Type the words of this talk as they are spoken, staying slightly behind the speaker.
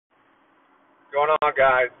Going on,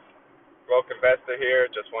 guys? Broke Investor here.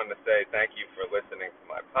 Just wanted to say thank you for listening to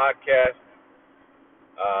my podcast.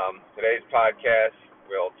 Today's podcast,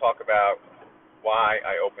 we'll talk about why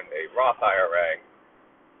I opened a Roth IRA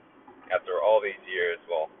after all these years.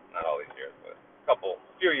 Well, not all these years, but a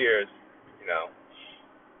few years,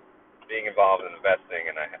 being involved in investing,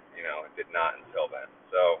 and I did not until then.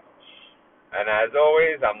 So, and as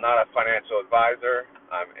always, I'm not a financial advisor.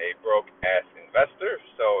 I'm a broke-ass investor.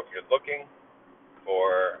 So if you're looking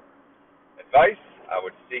for advice, I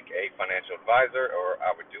would seek a financial advisor, or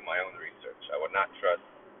I would do my own research. I would not trust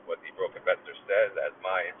what the broke investor says, as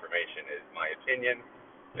my information is my opinion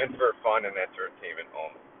and for fun and entertainment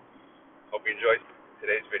only. Hope you enjoyed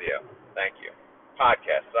today's video. Thank you.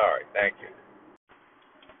 Podcast, sorry. Thank you.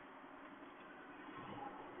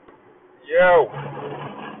 Yo.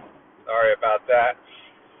 Sorry about that.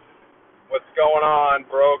 What's going on,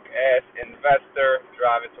 broke-ass investor,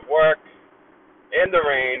 driving to work in the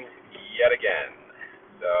rain yet again.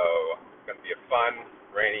 So it's going to be a fun,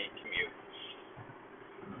 rainy commute.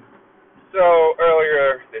 So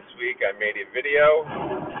earlier this week I made a video,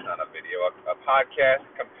 not a video, a podcast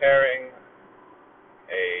comparing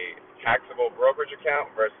a taxable brokerage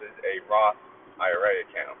account versus a Roth IRA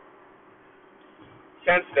account.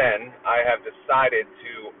 Since then, I have decided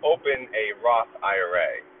to open a Roth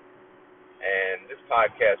IRA, and this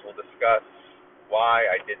podcast will discuss why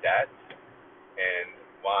I did that and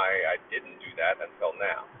why I didn't do that until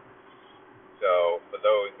now. So for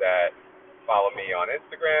those that follow me on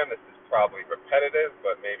Instagram, this is probably repetitive,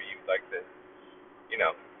 but maybe you'd like to,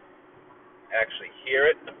 actually hear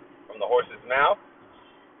it from the horse's mouth.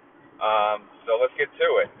 So let's get to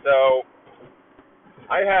it. So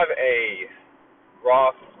I have a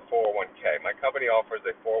Roth 401k. My company offers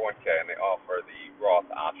a 401k, and they offer the Roth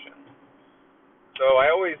option. So I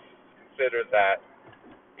always considered that,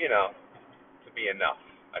 to be enough.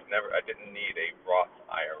 I didn't need a Roth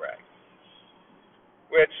IRA,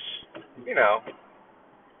 which,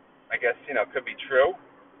 I guess, could be true,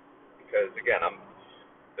 because again,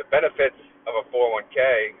 the benefits of a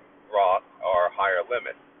 401k Roth are higher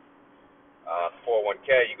limits.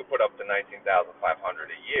 401k, you could put up to $19,500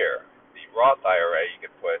 a year. The Roth IRA, you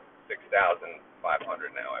could put $6,500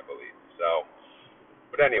 now, I believe. So,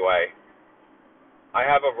 but anyway, I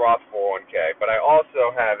have a Roth 401k, but I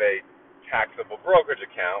also have a taxable brokerage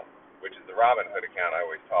account, which is the Robinhood account I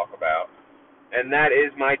always talk about, and that is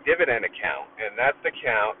my dividend account. And that's the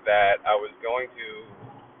account that I was going to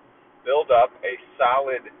build up a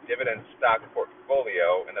solid dividend stock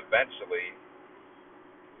portfolio and eventually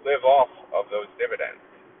live off of those dividends.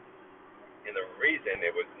 And the reason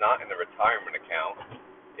it was not in the retirement account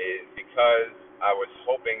is because I was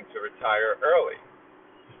hoping to retire early.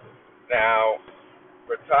 Now,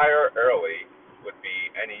 retire early would be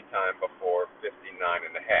any time before 59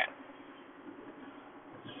 and a half.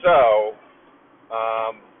 So,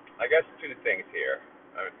 I guess two things here.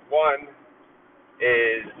 One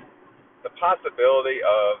is the possibility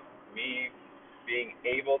of me being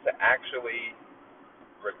able to actually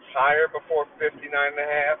retire before 59 and a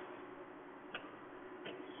half.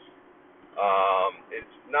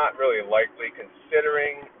 It's not really likely,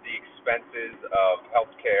 considering the expenses of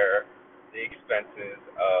healthcare, the expenses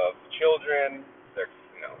of children, their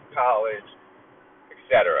college,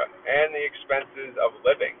 etc., and the expenses of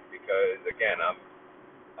living. Because again, I'm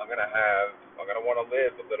gonna want to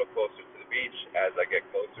live a little closer to the beach as I get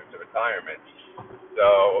closer to retirement.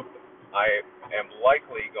 So I am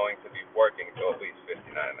likely going to be working till at least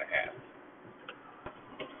 59 and a half.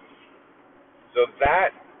 So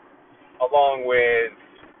that, along with,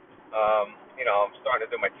 I'm starting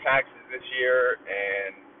to do my taxes this year,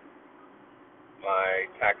 and my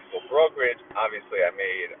taxable brokerage, obviously I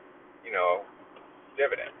made,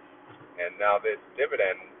 dividends. And now this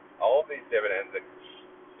dividend, all of these dividends, and,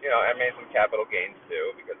 I made some capital gains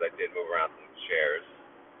too, because I did move around some shares,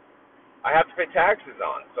 I have to pay taxes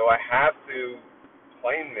on. So I have to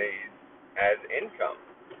claim these as income.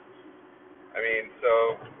 So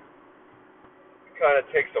it kind of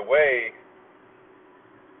takes away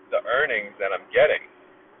the earnings that I'm getting.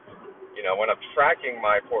 When I'm tracking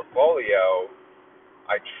my portfolio,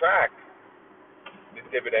 I track the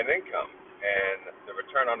dividend income and the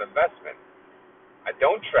return on investment. I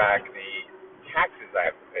don't track the taxes I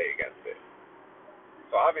have to pay against it.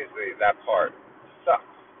 So obviously that part sucks.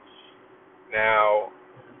 Now,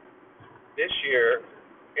 this year,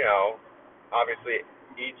 obviously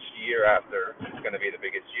each year after is going to be the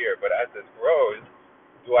biggest year, but as this grows,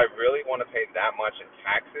 do I really want to pay that much in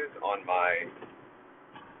taxes on my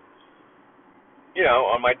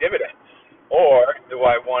on my dividends? Or do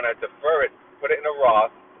I want to defer it, put it in a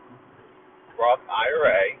Roth, Roth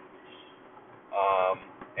IRA,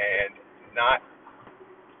 and not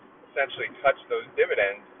essentially touch those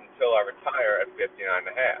dividends until I retire at 59 and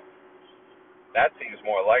a half. That seems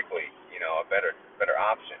more likely, a better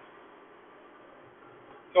option.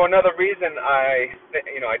 So another reason I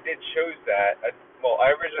did choose that. I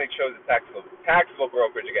originally chose a taxable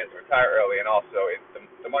brokerage again to retire early, and also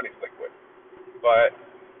the money's liquid. But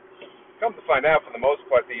come to find out, for the most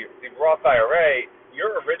part, the Roth IRA,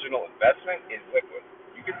 your original investment is liquid.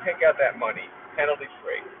 You can take out that money penalty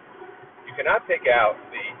free. You cannot take out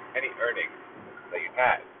any earnings that you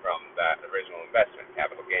had from that original investment,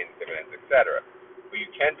 capital gains, dividends, etc. But you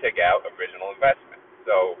can take out original investment.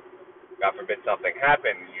 So, God forbid something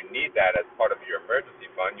happened, you need that as part of your emergency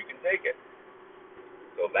fund, you can take it.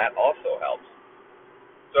 So that also helps.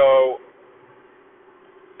 So,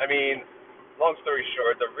 long story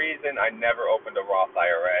short, the reason I never opened a Roth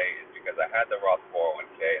IRA is because I had the Roth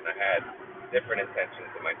 401k and I had different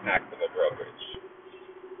intentions in my taxable brokerage.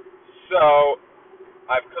 So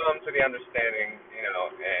I've come to the understanding,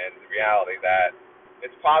 and the reality that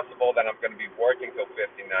it's possible that I'm going to be working till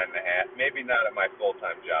 59 and a half, maybe not at my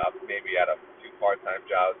full-time job, maybe at 2 part-time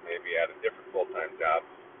jobs, maybe at a different full-time job.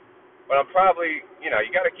 But I'm probably, you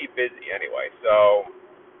got to keep busy anyway. So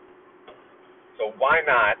why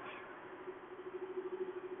not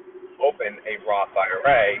open a Roth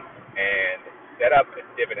IRA and set up a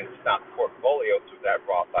dividend stock portfolio through that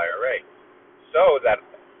Roth IRA so that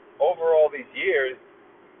over all these years,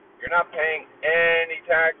 you're not paying any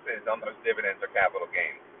taxes on those dividends or capital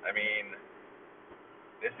gains.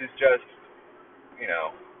 This is just,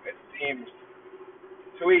 it seems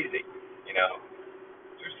too easy,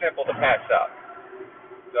 too simple to pass up.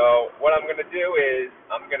 So what I'm going to do is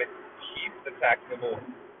I'm going to keep the taxable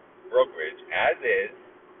brokerage as is.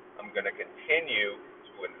 I'm going to continue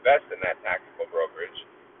to invest in that taxable brokerage,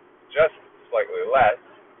 just slightly less,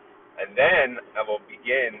 and then I will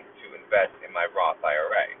begin to invest in my Roth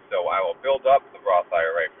IRA. So I will build up the Roth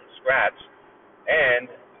IRA from scratch, and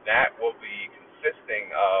that will be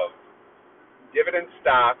consisting of dividend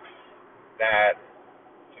stocks that,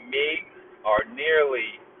 to me, are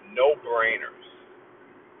nearly no-brainers.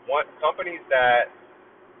 Companies that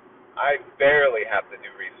I barely have to do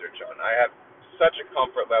research on. I have such a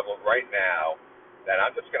comfort level right now that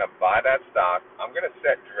I'm just going to buy that stock. I'm going to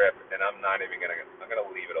set drip, and I'm not even going to. I'm going to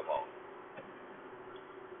leave it alone.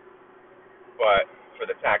 But for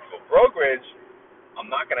the taxable brokerage, I'm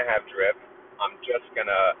not going to have drip. I'm just going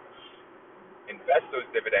to invest those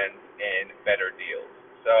dividends in better deals.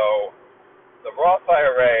 So the Roth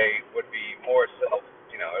IRA would be more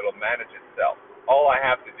it'll manage itself. All I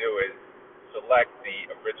have to do is select the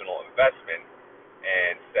original investment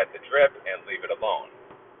and set the drip and leave it alone.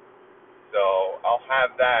 So I'll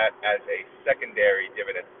have that as a secondary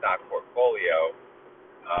dividend stock portfolio,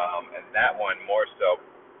 and that one more so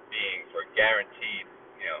being for guaranteed,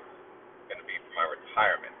 going to be for my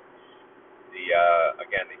retirement. The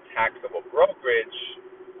taxable brokerage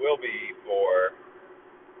will be for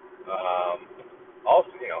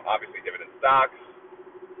also, obviously dividend stocks,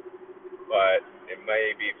 but it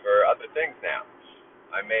may be for other things now.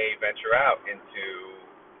 I may venture out into,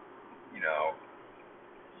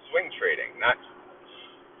 swing trading, not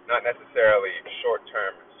necessarily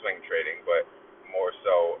short-term swing trading, but more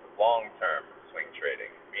so long-term swing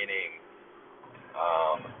trading, meaning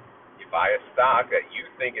you buy a stock that you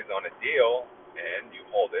think is on a deal and you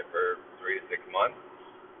hold it for 3 to 6 months,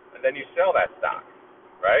 and then you sell that stock,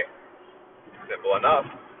 right? Simple enough.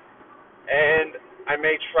 And I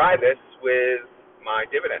may try this with my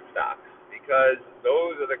dividend stocks because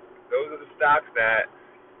those are the stocks that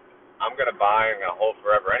I'm going to buy and going to hold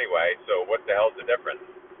forever anyway. So what the hell's the difference?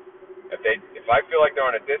 If I feel like they're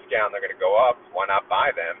on a discount, they're going to go up. Why not buy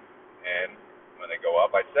them? And when they go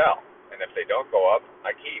up, I sell. And if they don't go up,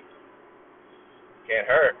 I keep. Can't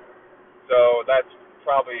hurt. So that's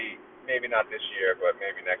probably maybe not this year, but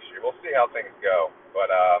maybe next year. We'll see how things go. But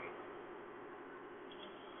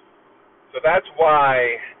so this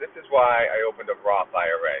is why I opened a Roth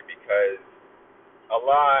IRA, because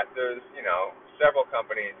there's, several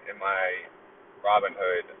companies in my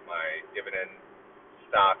Robinhood, my dividend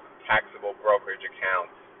stock taxable brokerage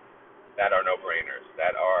accounts that are no-brainers,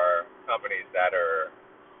 that are companies that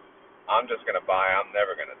I'm just going to buy, I'm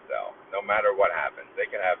never going to sell, no matter what happens. They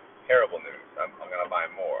can have terrible news, I'm going to buy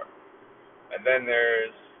more. And then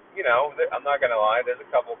there's, I'm not going to lie, there's a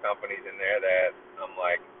couple companies in there that I'm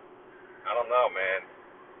like, I don't know, man.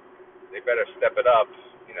 They better step it up.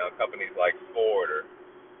 Companies like Ford or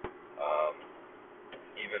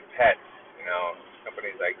even Pets.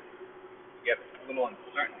 Companies like you get a little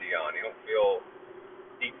uncertainty on. You don't feel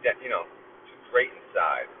too great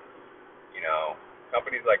inside. You know,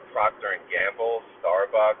 companies like Procter and Gamble,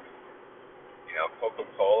 Starbucks,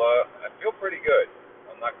 Coca-Cola, I feel pretty good.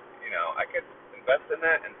 I'm not, I could invest in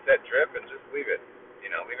that and set drip and just leave it,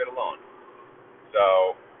 leave it alone.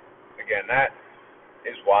 So, again, that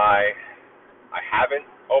is why I haven't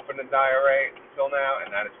opened an IRA until now, and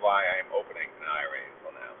that is why I am opening an IRA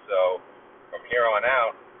until now. So, from here on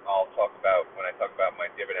out, when I talk about my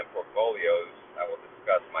dividend portfolios, I will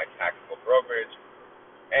discuss my taxable brokerage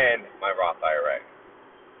and my Roth IRA.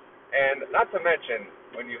 And not to mention,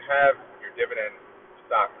 when you have your dividend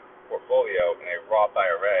stock portfolio in a Roth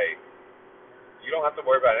IRA, you don't have to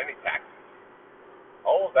worry about any taxes.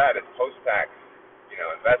 All of that is post-tax,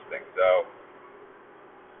 investing. So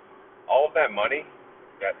all of that money,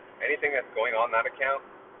 anything that's going on that account,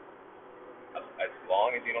 as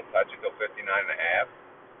long as you don't touch it till 59 and a half,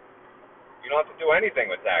 you don't have to do anything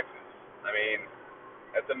with taxes. I mean,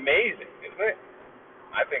 that's amazing, isn't it?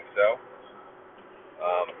 I think so.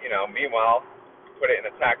 Meanwhile, you put it in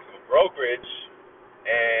a taxable brokerage,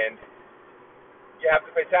 and you have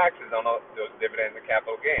to pay taxes on those dividends and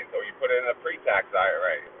capital gains. Or you put it in a pre-tax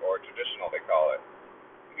IRA, or traditional, they call it.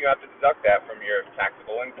 You have to deduct that from your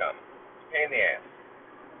taxable income. Pain in the ass.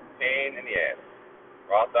 Pain in the ass.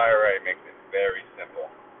 Roth IRA makes it very simple.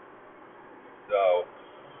 So,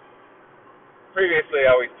 previously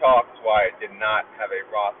I always talked why I did not have a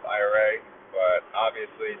Roth IRA, but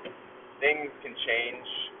obviously things can change,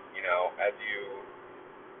 as you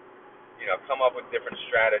come up with different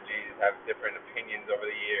strategies, have different opinions over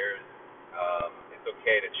the years. It's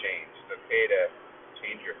okay to change. It's okay to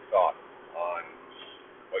change your thoughts on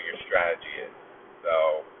what your strategy is.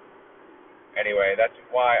 So, anyway, that's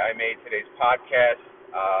why I made today's podcast,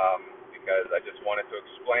 because I just wanted to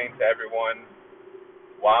explain to everyone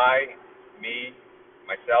why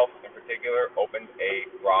myself in particular, opened a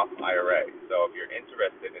Roth IRA. So if you're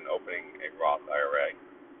interested in opening a Roth IRA,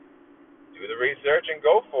 do the research and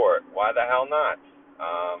go for it. Why the hell not?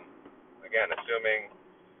 Again, assuming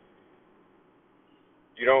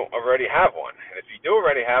you don't already have one. And if you do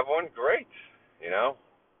already have one, great.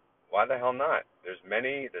 Why the hell not? There's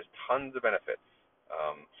tons of benefits.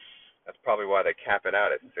 That's probably why they cap it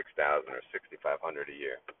out at $6,000 or $6,500 a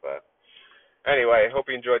year. But anyway, hope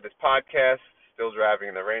you enjoyed this podcast. Still driving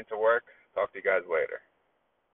in the rain to work. Talk to you guys later.